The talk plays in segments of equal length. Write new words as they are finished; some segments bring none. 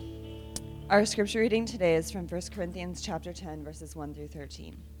Our scripture reading today is from 1 Corinthians chapter 10, verses 1 through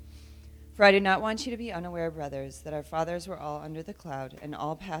 13. For I do not want you to be unaware, brothers, that our fathers were all under the cloud, and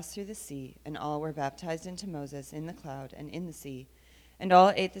all passed through the sea, and all were baptized into Moses in the cloud and in the sea, and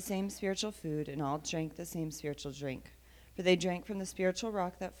all ate the same spiritual food, and all drank the same spiritual drink. For they drank from the spiritual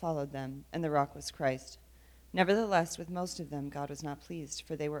rock that followed them, and the rock was Christ. Nevertheless, with most of them God was not pleased,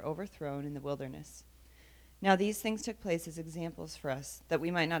 for they were overthrown in the wilderness. Now these things took place as examples for us, that we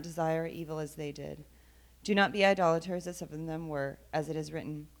might not desire evil as they did. Do not be idolaters, as some of them were, as it is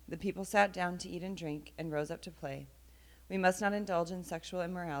written, the people sat down to eat and drink, and rose up to play. We must not indulge in sexual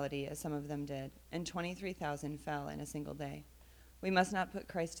immorality, as some of them did, and 23,000 fell in a single day. We must not put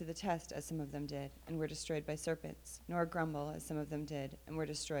Christ to the test, as some of them did, and were destroyed by serpents, nor grumble, as some of them did, and were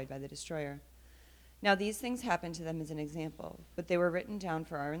destroyed by the destroyer. Now these things happened to them as an example, but they were written down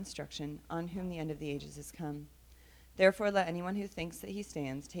for our instruction, on whom the end of the ages is come. Therefore let anyone who thinks that he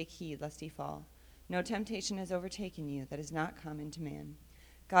stands take heed lest he fall. No temptation has overtaken you that is not common to man.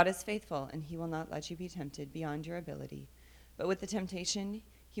 God is faithful, and he will not let you be tempted beyond your ability. But with the temptation,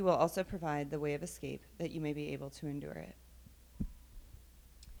 he will also provide the way of escape, that you may be able to endure it.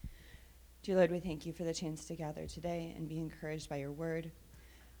 Dear Lord, we thank you for the chance to gather today and be encouraged by your word.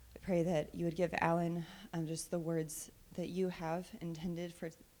 I pray that you would give Alan just the words that you have intended for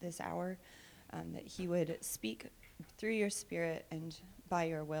this hour, that he would speak through your spirit and by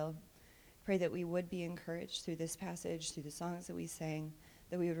your will. Pray that we would be encouraged through this passage, through the songs that we sang,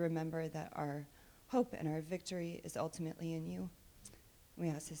 that we would remember that our hope and our victory is ultimately in you. We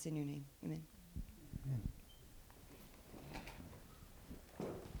ask this in your name. Amen. Amen.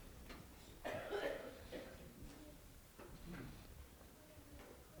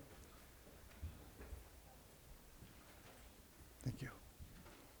 Thank you.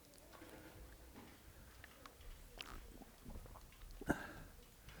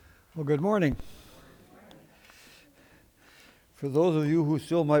 Well, good morning. For those of you who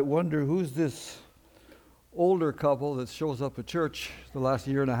still might wonder, who's this older couple that shows up at church the last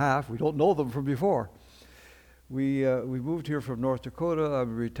year and a half? We don't know them from before. We moved here from North Dakota. I'm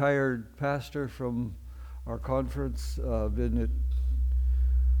a retired pastor from our conference. Been at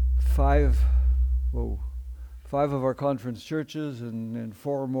five of our conference churches and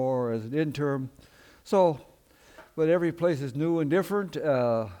four more as an interim. But every place is new and different,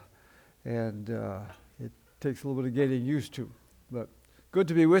 and it takes a little bit of getting used to. But good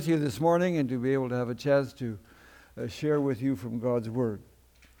to be with you this morning and to be able to have a chance to share with you from God's Word.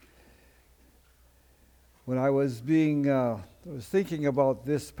 When I was thinking about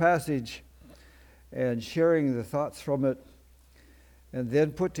this passage and sharing the thoughts from it, and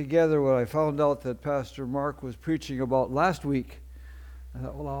then put together what I found out that Pastor Mark was preaching about last week. I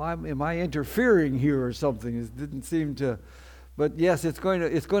thought, well, am I interfering here or something? It didn't seem to, but yes, it's going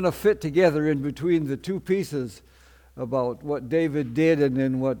to fit together in between the two pieces about what David did and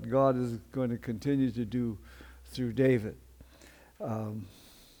then what God is going to continue to do through David.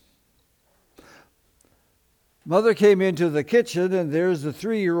 Mother came into the kitchen, and there's a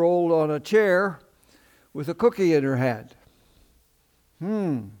 3-year-old on a chair with a cookie in her hand.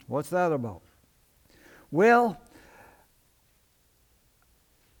 What's that about? Well,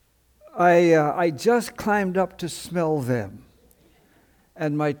 I just climbed up to smell them,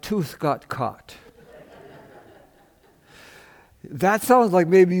 and my tooth got caught. That sounds like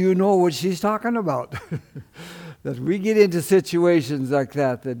maybe you know what she's talking about. That we get into situations like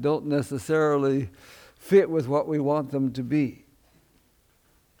that don't necessarily fit with what we want them to be.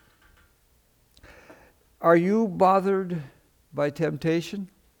 Are you bothered by temptation?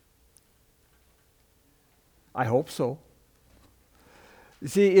 I hope so. You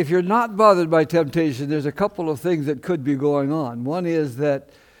see, if you're not bothered by temptation, there's a couple of things that could be going on. One is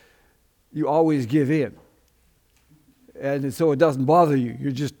that you always give in, and so it doesn't bother you.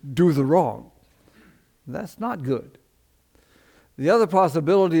 You just do the wrong. That's not good. The other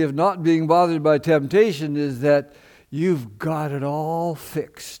possibility of not being bothered by temptation is that you've got it all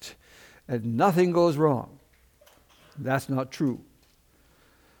fixed and nothing goes wrong. That's not true.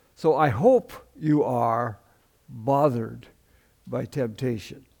 So I hope you are bothered by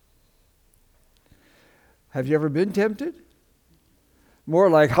temptation. Have you ever been tempted? More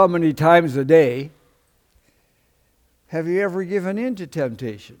like how many times a day? Have you ever given in to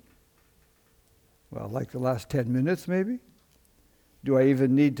temptation? Well, like the last 10 minutes maybe? Do I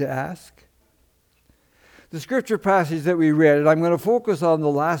even need to ask? The scripture passage that we read, and I'm going to focus on the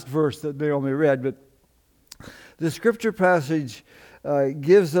last verse that Naomi read, but the scripture passage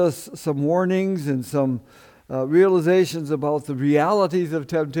gives us some warnings and some realizations about the realities of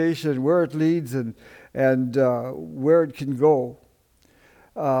temptation, where it leads and where it can go.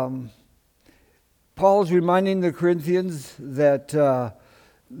 Paul's reminding the Corinthians that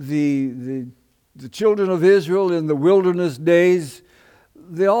the children of Israel in the wilderness days,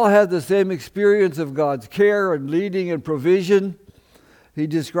 they all had the same experience of God's care and leading and provision. He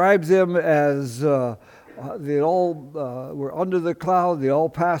describes them as they all were under the cloud. They all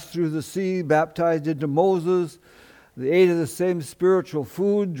passed through the sea, baptized into Moses. They ate of the same spiritual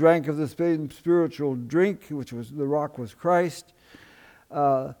food, drank of the same spiritual drink, which was the rock was Christ.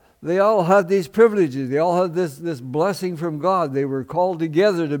 They all had these privileges. They all had this blessing from God. They were called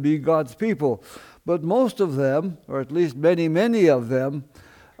together to be God's people. But most of them, or at least many of them,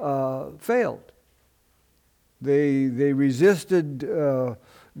 failed. They resisted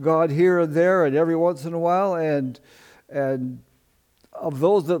God here and there and every once in a while, and of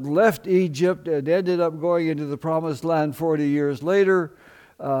those that left Egypt and ended up going into the Promised Land 40 years later,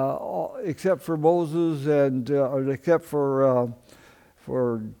 except for Moses and except for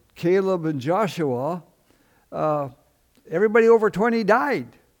Caleb and Joshua, everybody over 20 died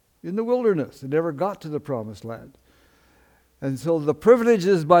in the wilderness and never got to the Promised Land. And so the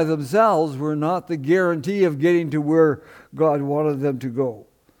privileges by themselves were not the guarantee of getting to where God wanted them to go.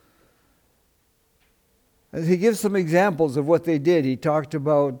 And he gives some examples of what they did. He talked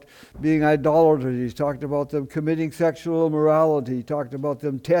about being idolaters. He talked about them committing sexual immorality. He talked about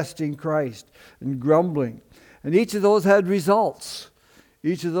them testing Christ and grumbling. And each of those had results.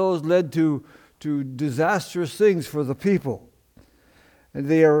 Each of those led to disastrous things for the people. And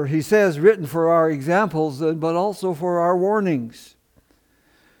they are, he says, written for our examples, but also for our warnings.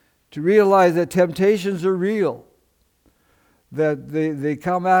 To realize that temptations are real. That they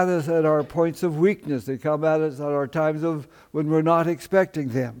come at us at our points of weakness. They come at us at our times of when we're not expecting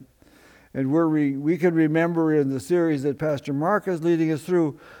them. And we can remember in the series that Pastor Mark is leading us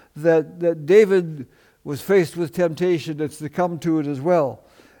through that David was faced with temptation that's to come to it as well.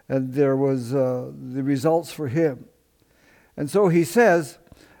 And there was the results for him. And so he says,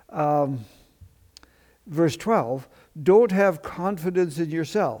 verse 12, don't have confidence in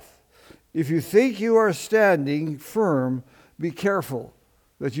yourself. If you think you are standing firm, be careful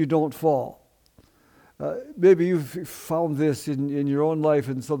that you don't fall. Maybe you've found this in your own life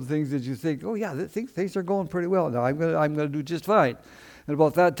and some things that you think, oh yeah, things are going pretty well now. I'm going to do just fine. And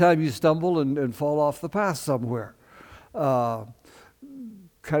about that time you stumble and fall off the path somewhere.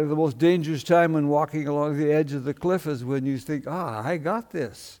 Kind of the most dangerous time when walking along the edge of the cliff is when you think, I got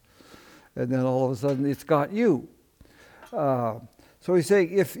this. And then all of a sudden it's got you. So he's saying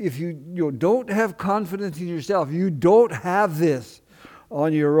if you don't have confidence in yourself, you don't have this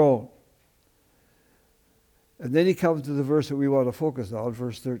on your own. And then he comes to the verse that we want to focus on,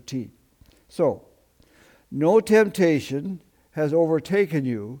 verse 13. So, no temptation has overtaken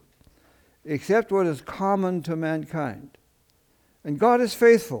you except what is common to mankind. And God is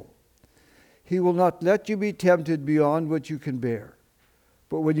faithful. He will not let you be tempted beyond what you can bear.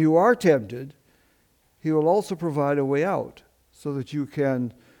 But when you are tempted, He will also provide a way out so that you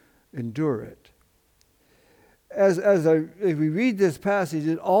can endure it. As we read this passage,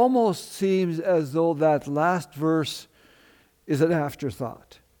 it almost seems as though that last verse is an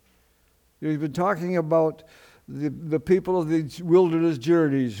afterthought. He's been talking about the people of the wilderness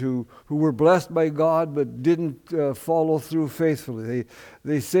journeys who were blessed by God but didn't follow through faithfully.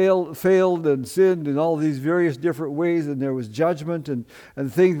 They failed and sinned in all these various different ways, and there was judgment, and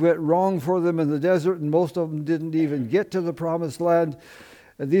things went wrong for them in the desert, and most of them didn't even get to the Promised Land.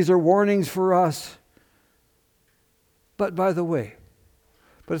 And these are warnings for us. But by the way,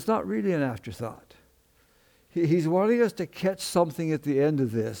 it's not really an afterthought. He's wanting us to catch something at the end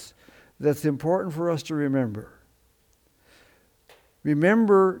of this that's important for us to remember.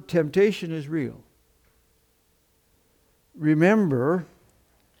 Remember, temptation is real. Remember,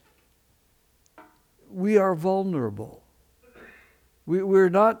 we are vulnerable. We're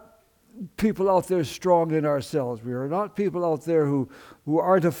not people out there strong in ourselves. We are not people out there who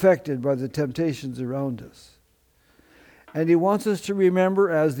aren't affected by the temptations around us. And He wants us to remember,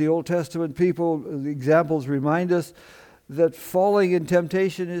 as the Old Testament people, the examples remind us, that falling in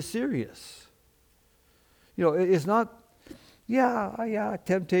temptation is serious. It's not,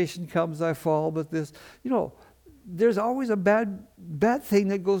 temptation comes, I fall, but this, there's always a bad thing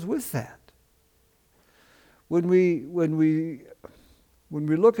that goes with that. When we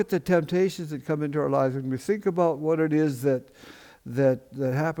look at the temptations that come into our lives, when we think about what it is that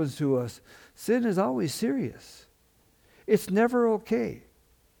happens to us, sin is always serious. It's never okay.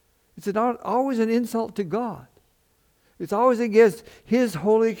 It's always an insult to God. It's always against His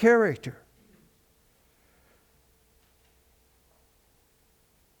holy character.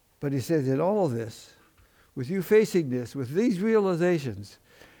 But He says in all of this, with you facing this, with these realizations,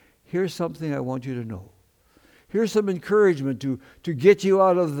 here's something I want you to know. Here's some encouragement to get you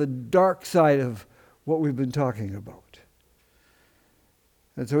out of the dark side of what we've been talking about.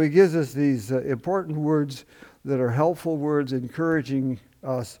 And so he gives us these important words that are helpful words, encouraging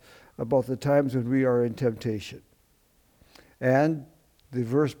us about the times when we are in temptation. And the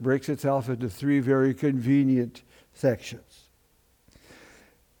verse breaks itself into 3 very convenient sections.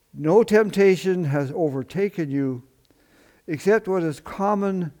 No temptation has overtaken you except what is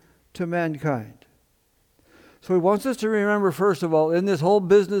common to mankind. So he wants us to remember, first of all, in this whole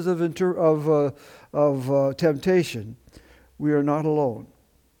business of temptation, we are not alone.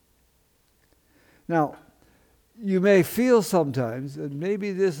 Now, you may feel sometimes, and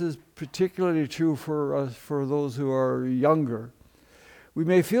maybe this is particularly true for us, for those who are younger, we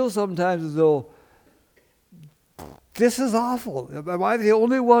may feel sometimes as though, this is awful. Am I the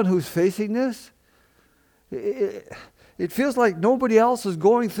only one who's facing this? It feels like nobody else is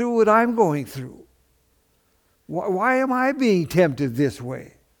going through what I'm going through. Why am I being tempted this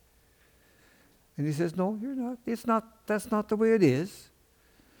way? And he says, no, you're not. That's not the way it is.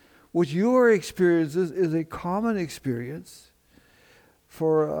 What you are experiencing is a common experience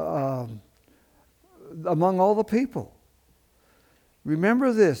for among all the people.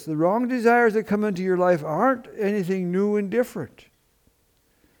 Remember this, the wrong desires that come into your life aren't anything new and different.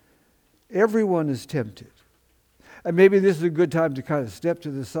 Everyone is tempted. And maybe this is a good time to kind of step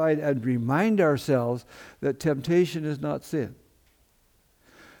to the side and remind ourselves that temptation is not sin.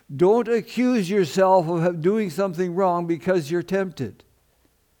 Don't accuse yourself of doing something wrong because you're tempted.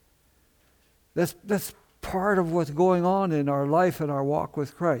 That's part of what's going on in our life and our walk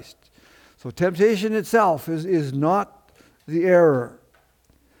with Christ. So temptation itself is not the error.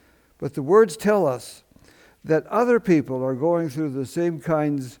 But the words tell us that other people are going through the same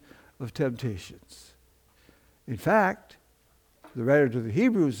kinds of temptations. In fact, the writer to the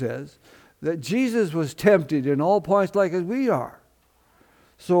Hebrews says that Jesus was tempted in all points like as we are.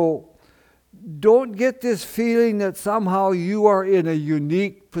 So don't get this feeling that somehow you are in a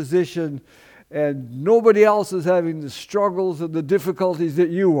unique position and nobody else is having the struggles and the difficulties that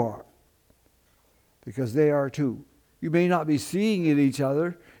you are. Because they are too. You may not be seeing it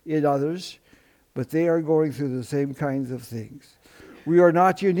in others, but they are going through the same kinds of things. We are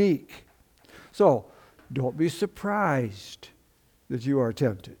not unique. So, don't be surprised that you are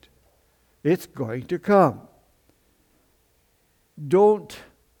tempted. It's going to come. Don't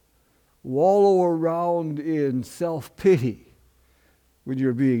wallow around in self-pity when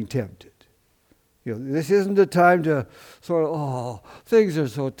you're being tempted. This isn't the time to sort of, things are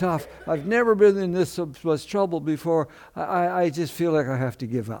so tough. I've never been in this much trouble before. I just feel like I have to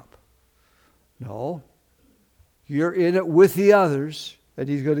give up. No. You're in it with the others. And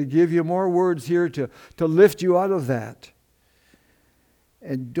he's going to give you more words here to lift you out of that.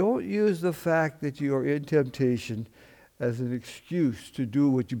 And don't use the fact that you are in temptation as an excuse to do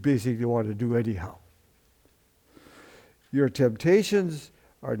what you basically want to do anyhow. Your temptations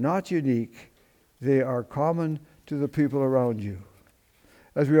are not unique. They are common to the people around you.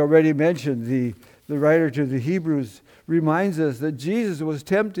 As we already mentioned, the writer to the Hebrews reminds us that Jesus was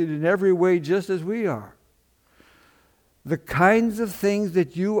tempted in every way just as we are. The kinds of things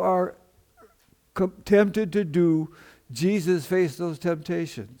that you are tempted to do, Jesus faced those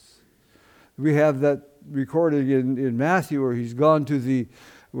temptations. We have that recorded in Matthew where he's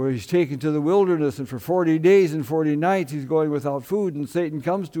taken to the wilderness, and for 40 days and 40 nights he's going without food, and Satan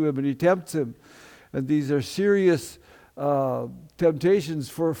comes to him and he tempts him. And these are serious temptations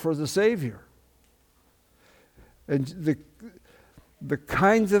for the Savior. And the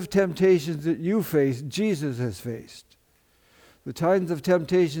kinds of temptations that you face, Jesus has faced. The kinds of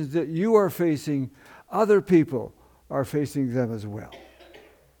temptations that you are facing, other people are facing them as well.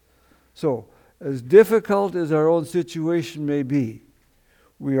 So, as difficult as our own situation may be,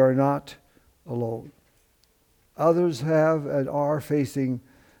 we are not alone. Others have and are facing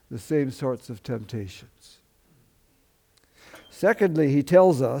the same sorts of temptations. Secondly, he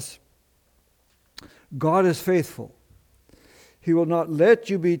tells us, God is faithful. He will not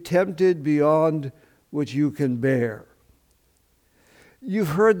let you be tempted beyond what you can bear. You've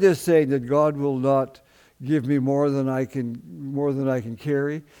heard this saying that God will not give me more than I can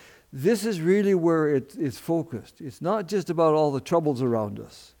carry. This is really where it's focused. It's not just about all the troubles around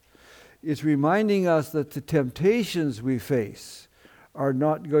us. It's reminding us that the temptations we face are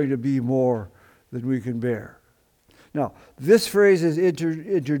not going to be more than we can bear. Now, this phrase is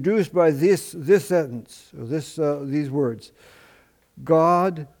introduced by this sentence, or these words.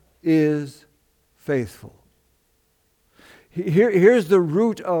 God is faithful. Here's the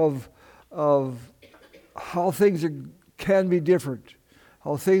root of how things can be different,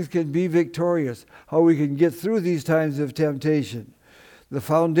 how things can be victorious, how we can get through these times of temptation. The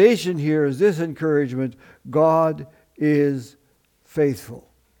foundation here is this encouragement: God is faithful.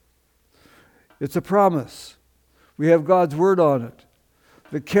 It's a promise. We have God's word on it.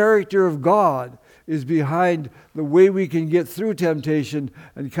 The character of God is behind the way we can get through temptation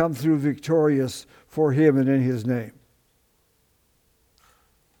and come through victorious for Him and in His name.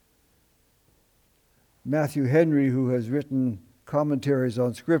 Matthew Henry, who has written commentaries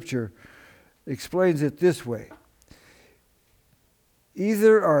on Scripture, explains it this way: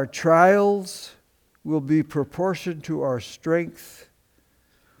 either our trials will be proportioned to our strength,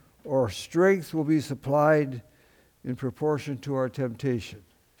 or strength will be supplied in proportion to our temptation.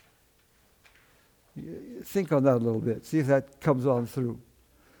 Think on that a little bit. See if that comes on through.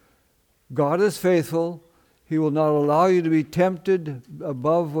 God is faithful. He will not allow you to be tempted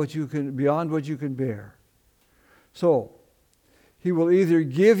beyond what you can bear. So, He will either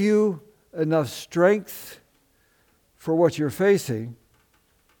give you enough strength for what you're facing,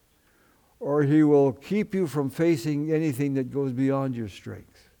 or He will keep you from facing anything that goes beyond your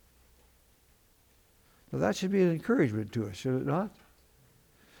strength. Now that should be an encouragement to us, should it not?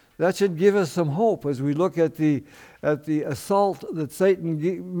 That should give us some hope as we look at the assault that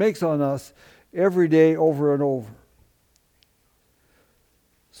Satan makes on us every day over and over.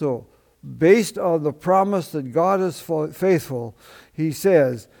 So, based on the promise that God is faithful, He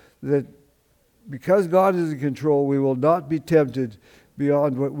says that because God is in control, we will not be tempted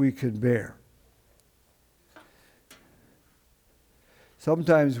beyond what we can bear.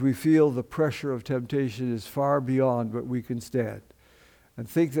 Sometimes we feel the pressure of temptation is far beyond what we can stand, and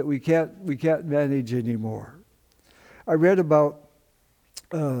think that we can't manage anymore. I read about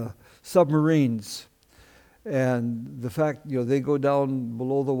submarines, and the fact they go down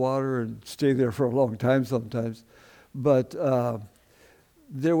below the water and stay there for a long time sometimes. But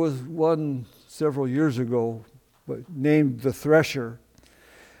there was one several years ago named the Thresher.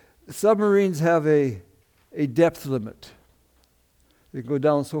 Submarines have a depth limit. They go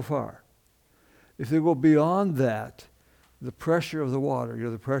down so far. If they go beyond that, the pressure of the water,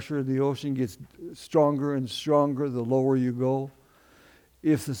 the pressure of the ocean gets stronger and stronger the lower you go.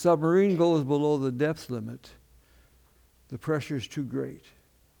 If the submarine goes below the depth limit, the pressure is too great.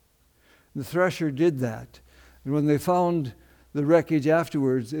 The Thresher did that. And when they found the wreckage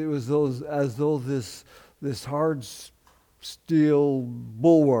afterwards, it was as though this hard steel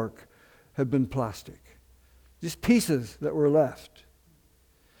bulwark had been plastic. Just pieces that were left.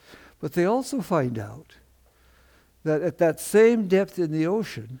 But they also find out that at that same depth in the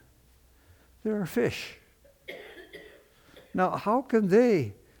ocean, there are fish. Now, how can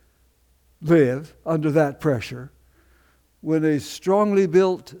they live under that pressure when a strongly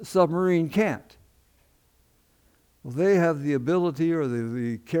built submarine can't? Well, they have the ability or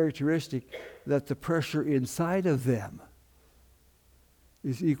the characteristic that the pressure inside of them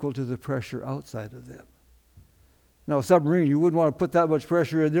is equal to the pressure outside of them. Now, a submarine, you wouldn't want to put that much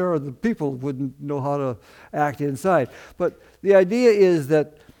pressure in there, or the people wouldn't know how to act inside. But the idea is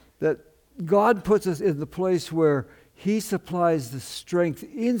that God puts us in the place where He supplies the strength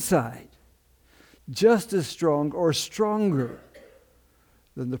inside, just as strong or stronger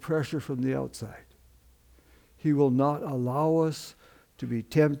than the pressure from the outside. He will not allow us to be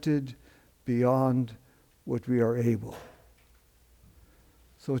tempted beyond what we are able.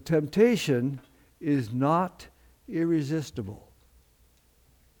 So temptation is not irresistible.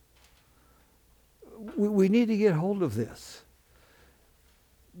 We need to get hold of this.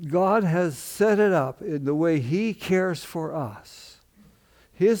 God has set it up in the way He cares for us.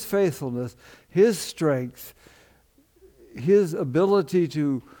 His faithfulness, His strength, His ability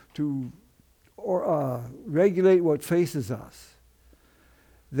to regulate what faces us.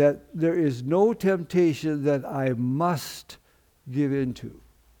 That there is no temptation that I must give into.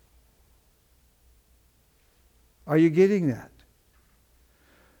 Are you getting that?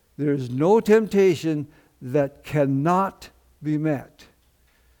 There is no temptation that cannot be met.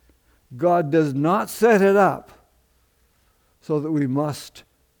 God does not set it up so that we must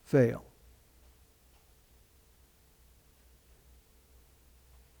fail.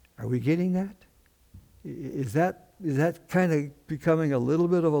 Are we getting that? Is that kind of becoming a little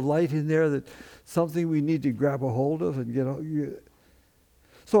bit of a light in there, that something we need to grab a hold of and get?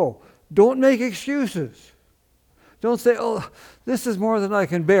 So, don't make excuses. Don't say, oh, this is more than I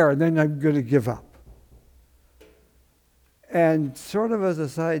can bear, and then I'm going to give up. And sort of as a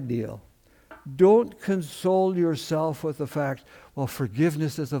side deal, don't console yourself with the fact, well,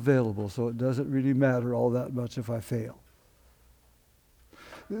 forgiveness is available, so it doesn't really matter all that much if I fail.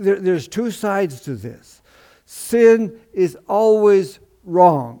 There's two sides to this. Sin is always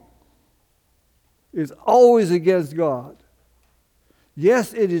wrong. It's always against God.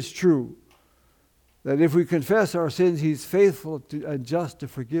 Yes, it is true that if we confess our sins, He's faithful and just to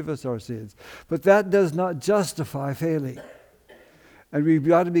forgive us our sins. But that does not justify failing. And we've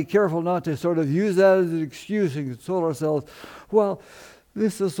got to be careful not to sort of use that as an excuse and console ourselves. Well,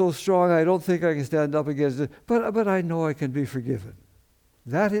 this is so strong, I don't think I can stand up against it, but I know I can be forgiven.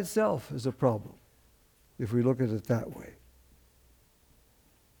 That itself is a problem, if we look at it that way.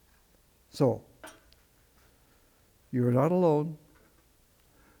 So, you are not alone.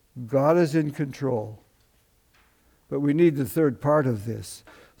 God is in control. But we need the third part of this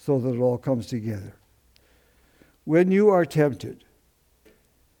so that it all comes together. When you are tempted,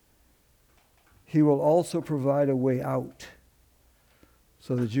 He will also provide a way out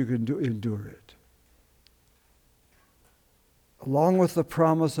so that you can endure it. Along with the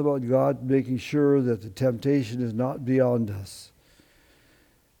promise about God making sure that the temptation is not beyond us,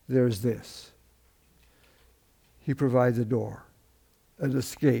 there's this. He provides a door, an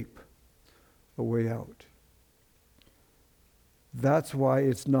escape, a way out. That's why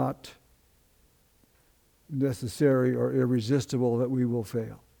it's not necessary or irresistible that we will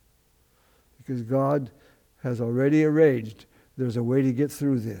fail. Because God has already arranged there's a way to get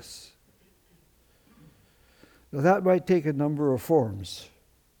through this. Now that might take a number of forms.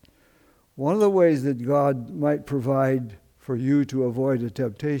 One of the ways that God might provide for you to avoid a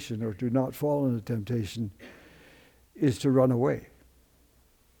temptation or to not fall into temptation is to run away.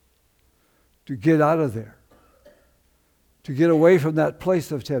 To get out of there. To get away from that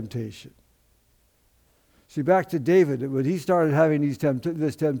place of temptation. See, back to David, when he started having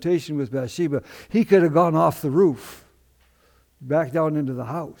this temptation with Bathsheba, he could have gone off the roof, back down into the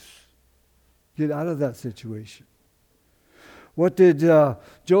house, get out of that situation. What did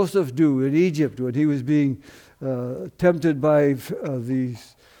Joseph do in Egypt when he was being tempted by the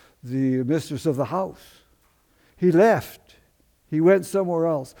mistress of the house? He left. He went somewhere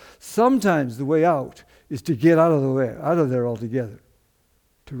else. Out the way out is to get out of there altogether,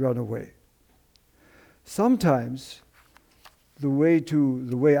 to run away. Sometimes the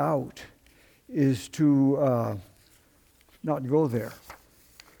way out is to not go there.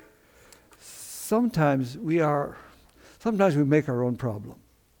 Sometimes we make our own problem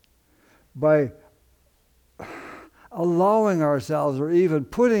by allowing ourselves or even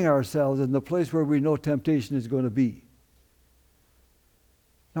putting ourselves in the place where we know temptation is going to be.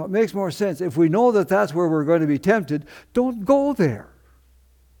 Now, it makes more sense. If we know that that's where we're going to be tempted, don't go there.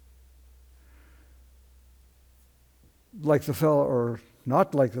 Like the fellow, or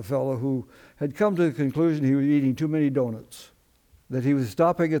not like the fellow, who had come to the conclusion he was eating too many donuts, that he was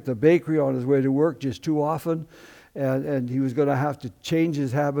stopping at the bakery on his way to work just too often, and he was going to have to change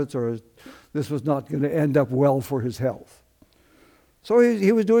his habits, or this was not going to end up well for his health. So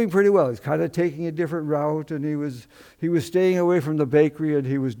he was doing pretty well. He's kind of taking a different route, and he was staying away from the bakery, and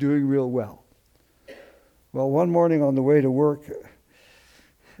he was doing real well. Well, one morning on the way to work,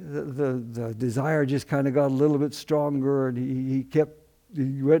 the desire just kind of got a little bit stronger, and he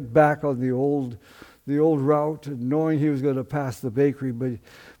went back on the old route, knowing he was going to pass the bakery. But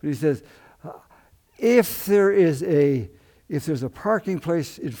he says, if there's a parking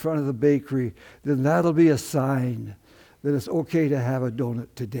place in front of the bakery, then that'll be a sign that it's okay to have a donut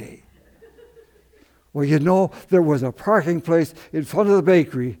today. Well, there was a parking place in front of the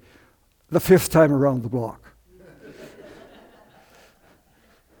bakery the 5th time around the block.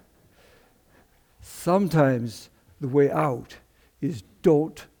 Sometimes the way out is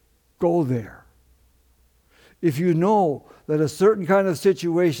don't go there. If you know that a certain kind of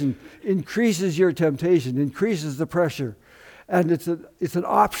situation increases your temptation, increases the pressure, and it's an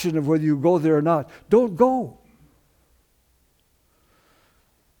option of whether you go there or not, don't go.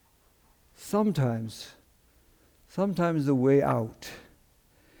 Sometimes the way out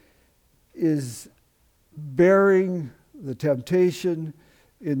is bearing the temptation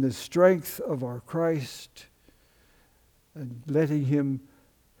in the strength of our Christ and letting Him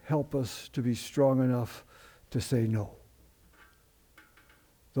help us to be strong enough to say no.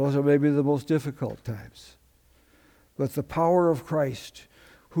 Those are maybe the most difficult times. But the power of Christ,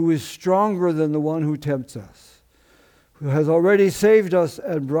 who is stronger than the one who tempts us, who has already saved us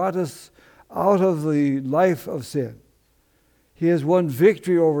and brought us out of the life of sin. He has won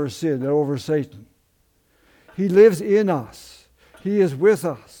victory over sin and over Satan. He lives in us. He is with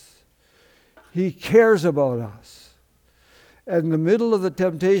us. He cares about us. And in the middle of the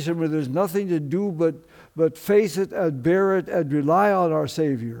temptation where there's nothing to do but face it and bear it and rely on our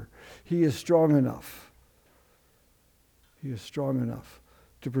Savior, He is strong enough. He is strong enough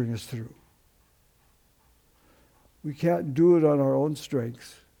to bring us through. We can't do it on our own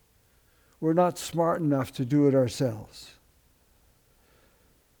strength. We're not smart enough to do it ourselves.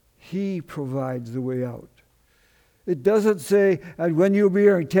 He provides the way out. It doesn't say, and when you're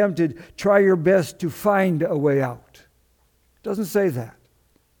being tempted, try your best to find a way out. It doesn't say that.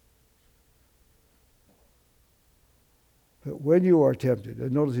 But when you are tempted,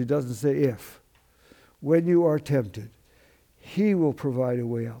 and notice he doesn't say if, when you are tempted, he will provide a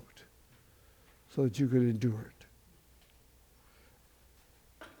way out so that you can endure it.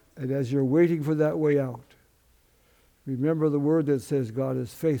 And as you're waiting for that way out, remember the word that says God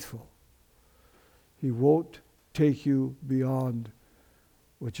is faithful. He won't take you beyond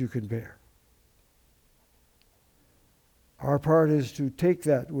what you can bear. Our part is to take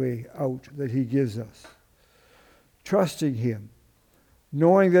that way out that he gives us, trusting him,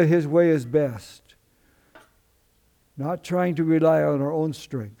 knowing that his way is best, not trying to rely on our own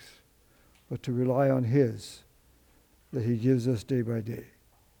strength, but to rely on his that he gives us day by day.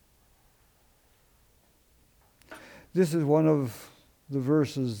 This is one of the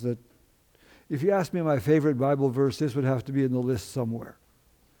verses that, if you ask me my favorite Bible verse, this would have to be in the list somewhere.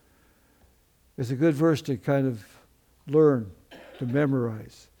 It's a good verse to kind of learn, to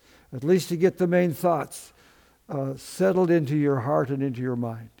memorize, at least to get the main thoughts settled into your heart and into your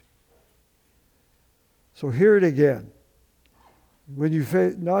mind. So hear it again. When you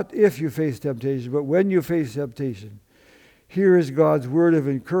not if you face temptation, but when you face temptation, here is God's word of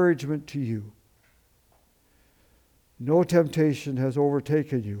encouragement to you. No temptation has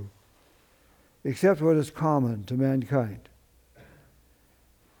overtaken you except what is common to mankind.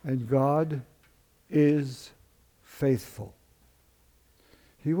 And God is faithful.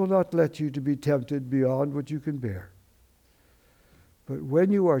 He will not let you to be tempted beyond what you can bear. But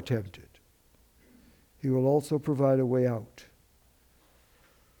when you are tempted, he will also provide a way out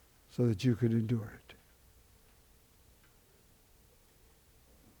so that you can endure it.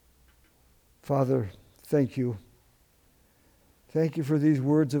 Father, thank you. Thank you for these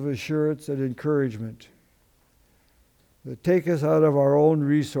words of assurance and encouragement that take us out of our own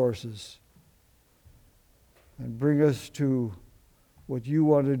resources and bring us to what you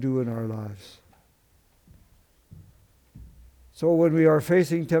want to do in our lives. So when we are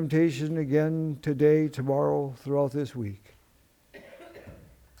facing temptation again today, tomorrow, throughout this week,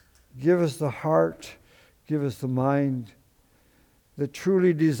 give us the heart, give us the mind that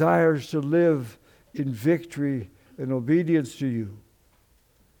truly desires to live in victory and obedience to you,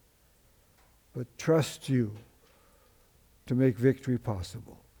 but trust you to make victory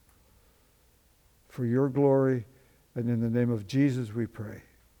possible. For your glory, and in the name of Jesus we pray.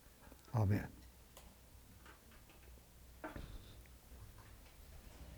 Amen.